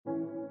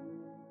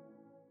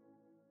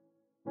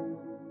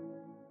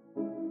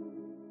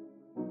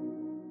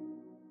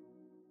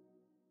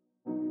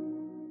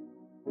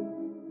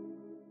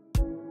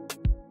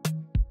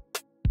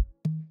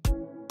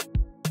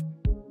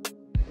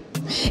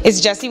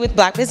It's Jessie with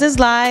Black Business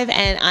Live,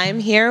 and I'm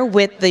here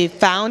with the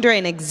founder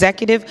and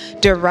executive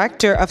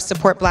director of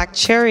Support Black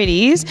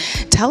Charities.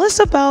 Tell us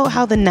about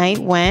how the night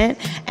went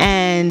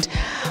and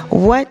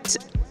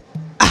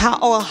how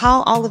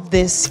all of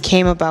this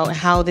came about,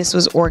 how this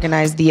was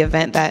organized, the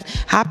event that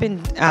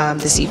happened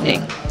this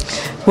evening.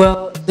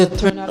 Well, the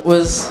turnout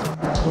was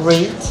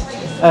great,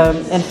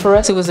 and for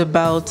us it was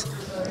about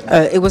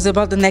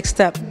the next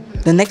step.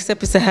 The next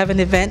step is to have an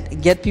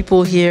event, get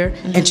people here,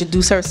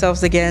 introduce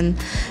ourselves again,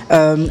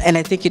 and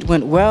I think it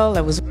went well.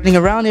 I was running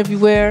around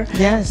everywhere,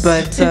 yes,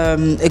 but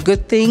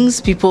good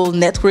things, people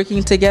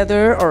networking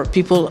together or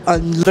people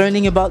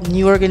learning about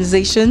new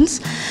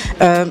organizations,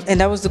 and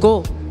that was the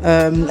goal.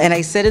 And I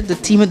said it, the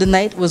theme of the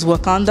night was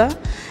Wakanda,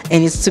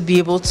 and it's to be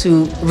able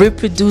to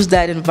reproduce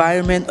that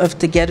environment of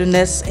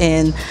togetherness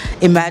and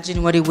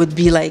imagine what it would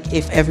be like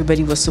if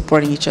everybody was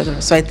supporting each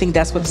other. So I think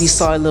that's what we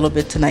saw a little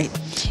bit tonight.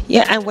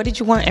 Yeah, and what did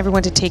you want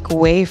everyone to take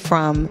away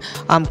from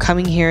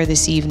coming here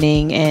this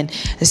evening and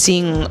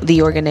seeing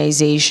the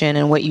organization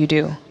and what you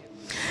do?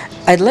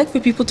 I'd like for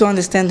people to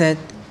understand that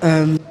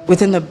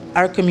within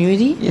our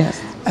community, yes,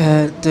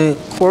 the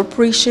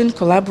cooperation,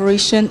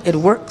 collaboration, it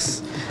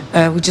works.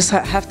 We just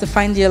have to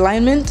find the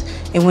alignment,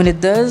 and when it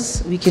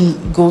does, we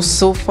can go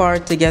so far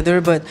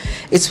together. But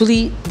it's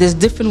really, there's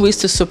different ways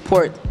to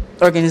support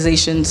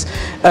organizations.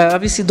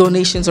 Obviously,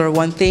 donations are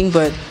one thing,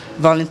 but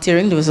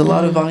volunteering, there was a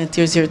lot of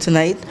volunteers here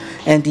tonight,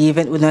 and the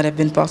event would not have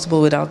been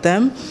possible without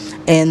them.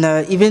 And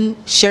even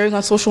sharing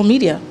on social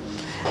media.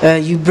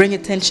 You bring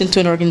attention to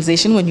an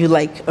organization when you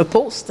like a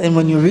post and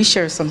when you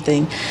reshare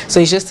something. So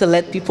it's just to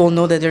let people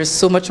know that there's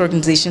so much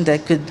organization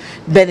that could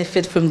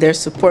benefit from their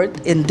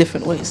support in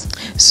different ways.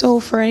 So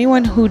for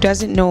anyone who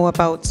doesn't know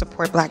about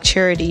Support Black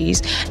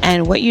Charities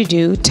and what you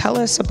do, tell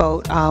us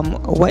about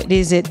what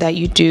is it that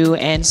you do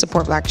and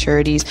Support Black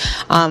Charities,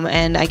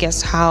 and I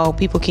guess how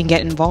people can get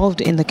involved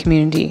in the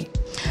community.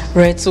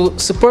 Right, so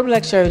Support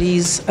Black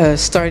Charities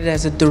started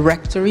as a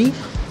directory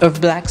of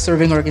Black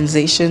serving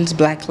organizations,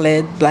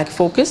 Black-led,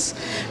 Black-focused,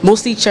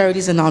 mostly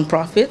charities and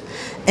nonprofit.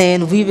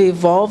 And we've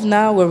evolved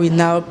now where we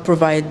now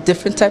provide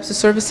different types of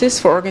services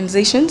for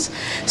organizations.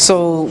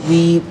 So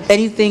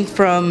anything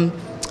from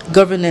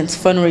governance,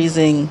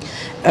 fundraising,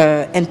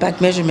 impact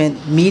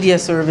measurement, media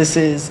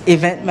services,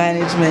 event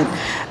management,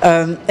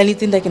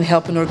 anything that can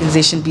help an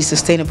organization be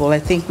sustainable. I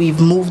think we've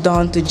moved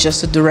on to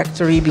just a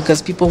directory because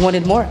people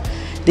wanted more.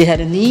 They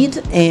had a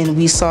need, and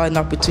we saw an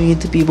opportunity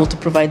to be able to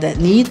provide that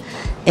need.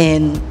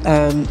 And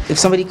if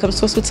somebody comes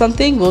to us with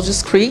something, we'll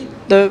just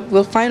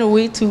we'll find a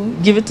way to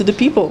give it to the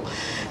people.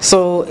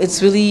 So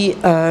it's really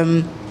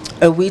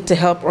a way to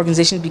help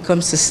organizations become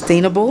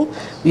sustainable.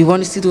 We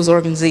want to see those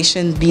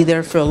organizations be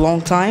there for a long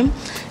time,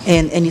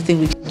 and anything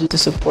we can do to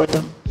support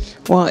them.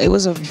 Well, it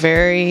was a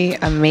very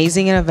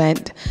amazing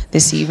event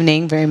this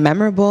evening, very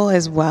memorable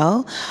as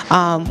well.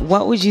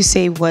 What would you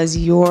say was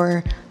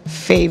your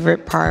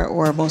favorite part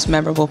or most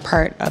memorable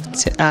part of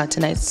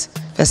tonight's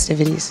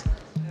festivities?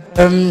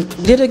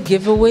 Did a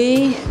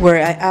giveaway where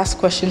I asked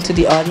questions to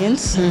the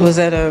audience. It was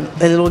at a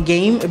little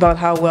game about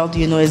how well do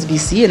you know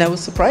SBC, and I was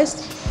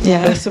surprised.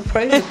 Yeah, I was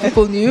surprised that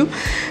people knew.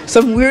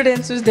 Some weird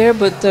answers there,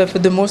 but for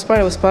the most part,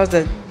 I was surprised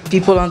that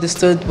people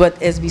understood what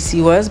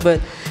SBC was. But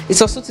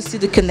it's also to see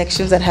the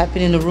connections that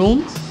happen in the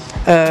room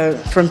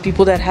from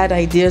people that had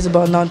ideas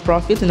about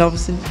nonprofit and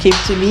obviously came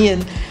to me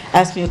and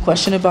asked me a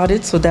question about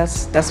it. So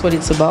that's what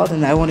it's about,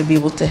 and I want to be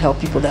able to help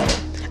people that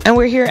way. And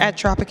we're here at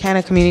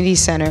Tropicana Community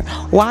Center.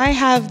 Why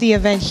have the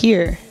event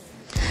here?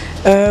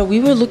 We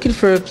were looking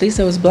for a place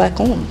that was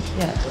Black-owned.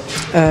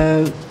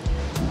 Yeah.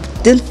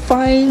 Didn't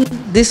find,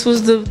 this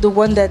was the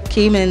one that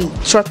came, and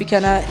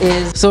Tropicana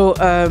is, so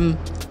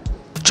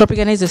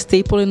Tropicana is a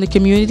staple in the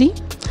community,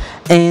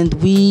 and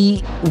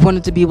we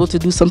wanted to be able to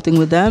do something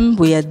with them.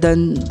 We had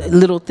done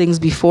little things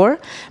before,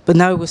 but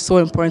now it was so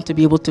important to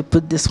be able to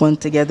put this one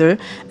together.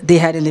 They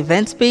had an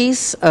event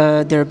space,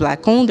 they're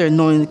Black-owned, they're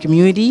known in the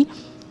community.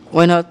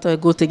 Why not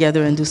go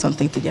together and do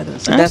something together?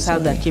 So that's how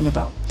that came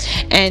about.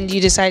 And you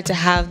decided to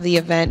have the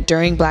event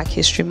during Black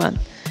History Month.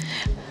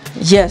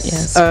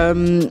 Yes.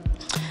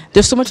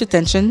 There's so much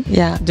attention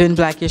during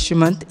Black History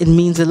Month. It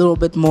means a little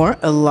bit more.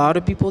 A lot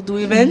of people do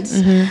events.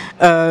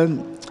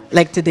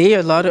 Like today,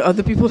 a lot of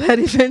other people had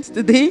events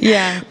today.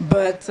 Yeah.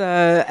 But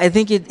I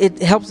think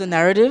it helps the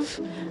narrative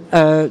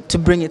to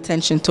bring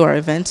attention to our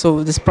event.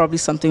 So this is probably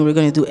something we're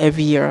going to do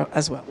every year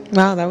as well.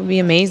 Wow, that would be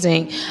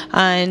amazing.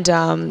 And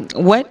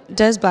what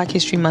does Black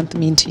History Month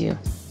mean to you?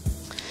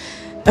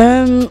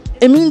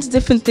 It means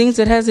different things.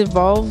 It has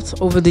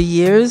evolved over the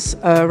years.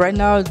 Right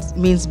now it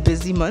means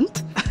busy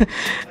month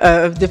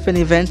of different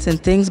events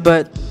and things.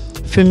 But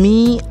for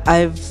me,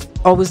 I've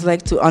always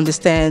liked to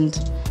understand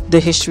the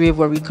history of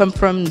where we come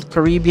from,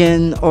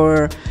 Caribbean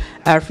or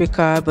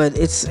Africa, but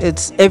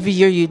it's every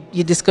year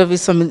you discover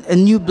a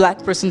new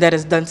Black person that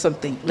has done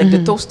something, like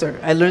the toaster.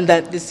 I learned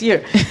that this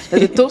year.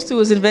 That the toaster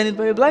was invented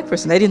by a Black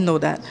person. I didn't know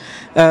that.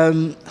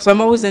 So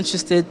I'm always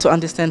interested to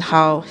understand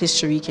how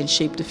history can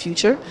shape the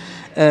future,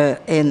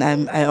 and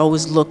I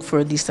always look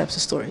for these types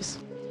of stories.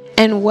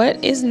 And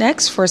what is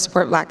next for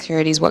Support Black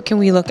Charities? What can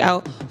we look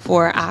out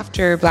for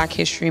after Black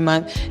History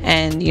Month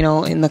and,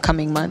 in the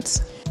coming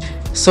months?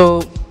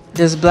 So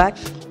there's Black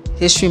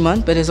History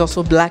Month, but there's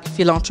also Black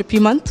Philanthropy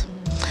Month.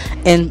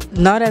 And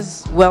not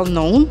as well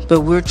known,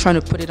 but we're trying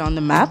to put it on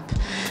the map.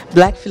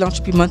 Black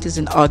Philanthropy Month is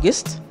in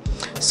August.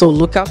 So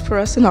look out for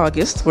us in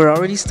August. We're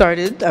already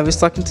started. I was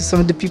talking to some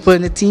of the people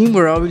in the team.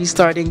 We're already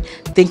starting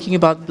thinking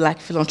about Black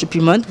Philanthropy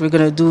Month. We're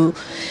going to do,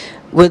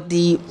 with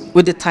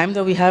the time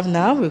that we have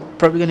now, we're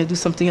probably going to do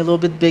something a little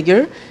bit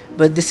bigger.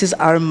 But this is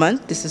our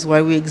month. This is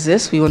why we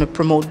exist. We want to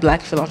promote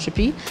Black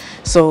philanthropy.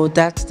 So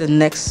that's the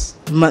next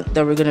month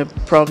that we're going to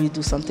probably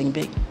do something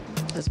big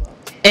as well.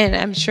 And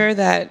I'm sure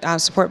that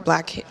Support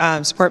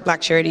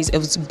Black Charities, it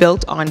was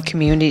built on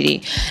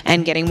community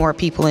and getting more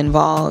people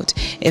involved.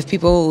 If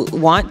people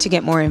want to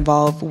get more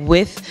involved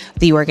with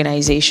the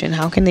organization,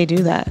 how can they do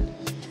that?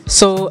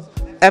 So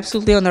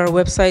absolutely, on our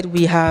website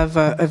we have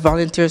a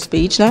volunteers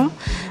page now.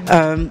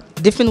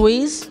 Different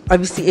ways.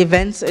 Obviously,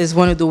 events is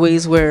one of the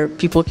ways where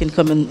people can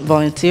come and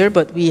volunteer,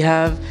 but we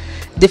have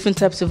different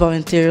types of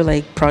volunteer,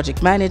 like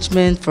project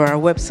management for our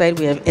website.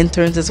 We have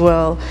interns as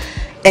well.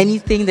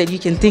 Anything that you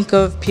can think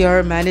of,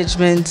 PR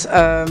management,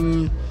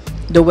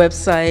 the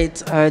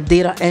website,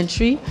 data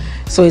entry.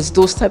 So it's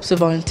those types of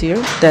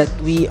volunteers that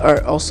we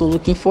are also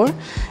looking for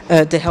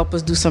to help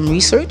us do some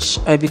research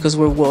because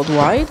we're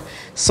worldwide.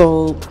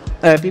 So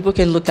people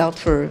can look out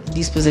for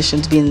these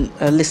positions being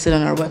listed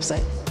on our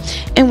website.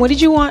 And what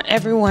did you want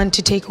everyone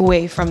to take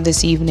away from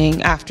this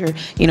evening after,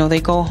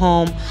 they go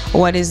home?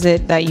 What is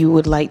it that you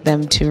would like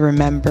them to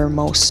remember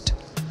most?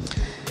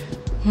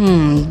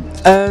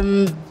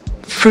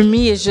 For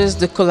me, it's just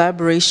the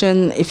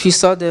collaboration. If you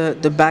saw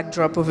the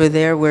backdrop over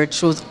there where it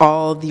shows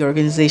all the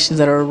organizations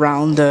that are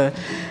around the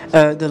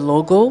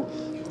logo,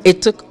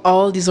 it took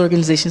all these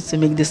organizations to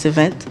make this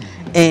event,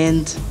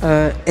 and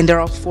they're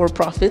all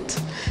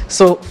for-profit.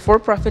 So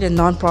for-profit and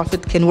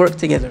non-profit can work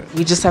together.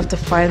 We just have to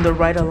find the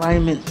right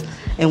alignment.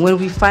 And when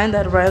we find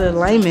that right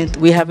alignment,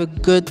 we have a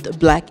good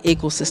Black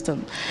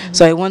ecosystem.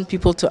 So I want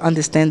people to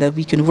understand that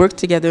we can work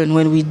together, and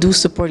when we do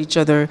support each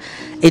other,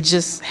 it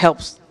just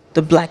helps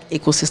the Black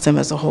ecosystem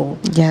as a whole.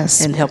 Yes.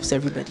 And helps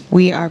everybody.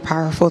 We are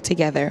powerful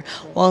together.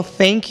 Well,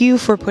 thank you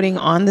for putting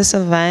on this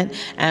event,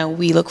 and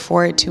we look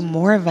forward to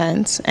more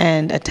events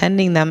and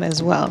attending them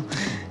as well.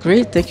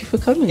 Great. Thank you for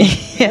coming.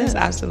 Yes,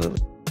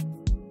 absolutely.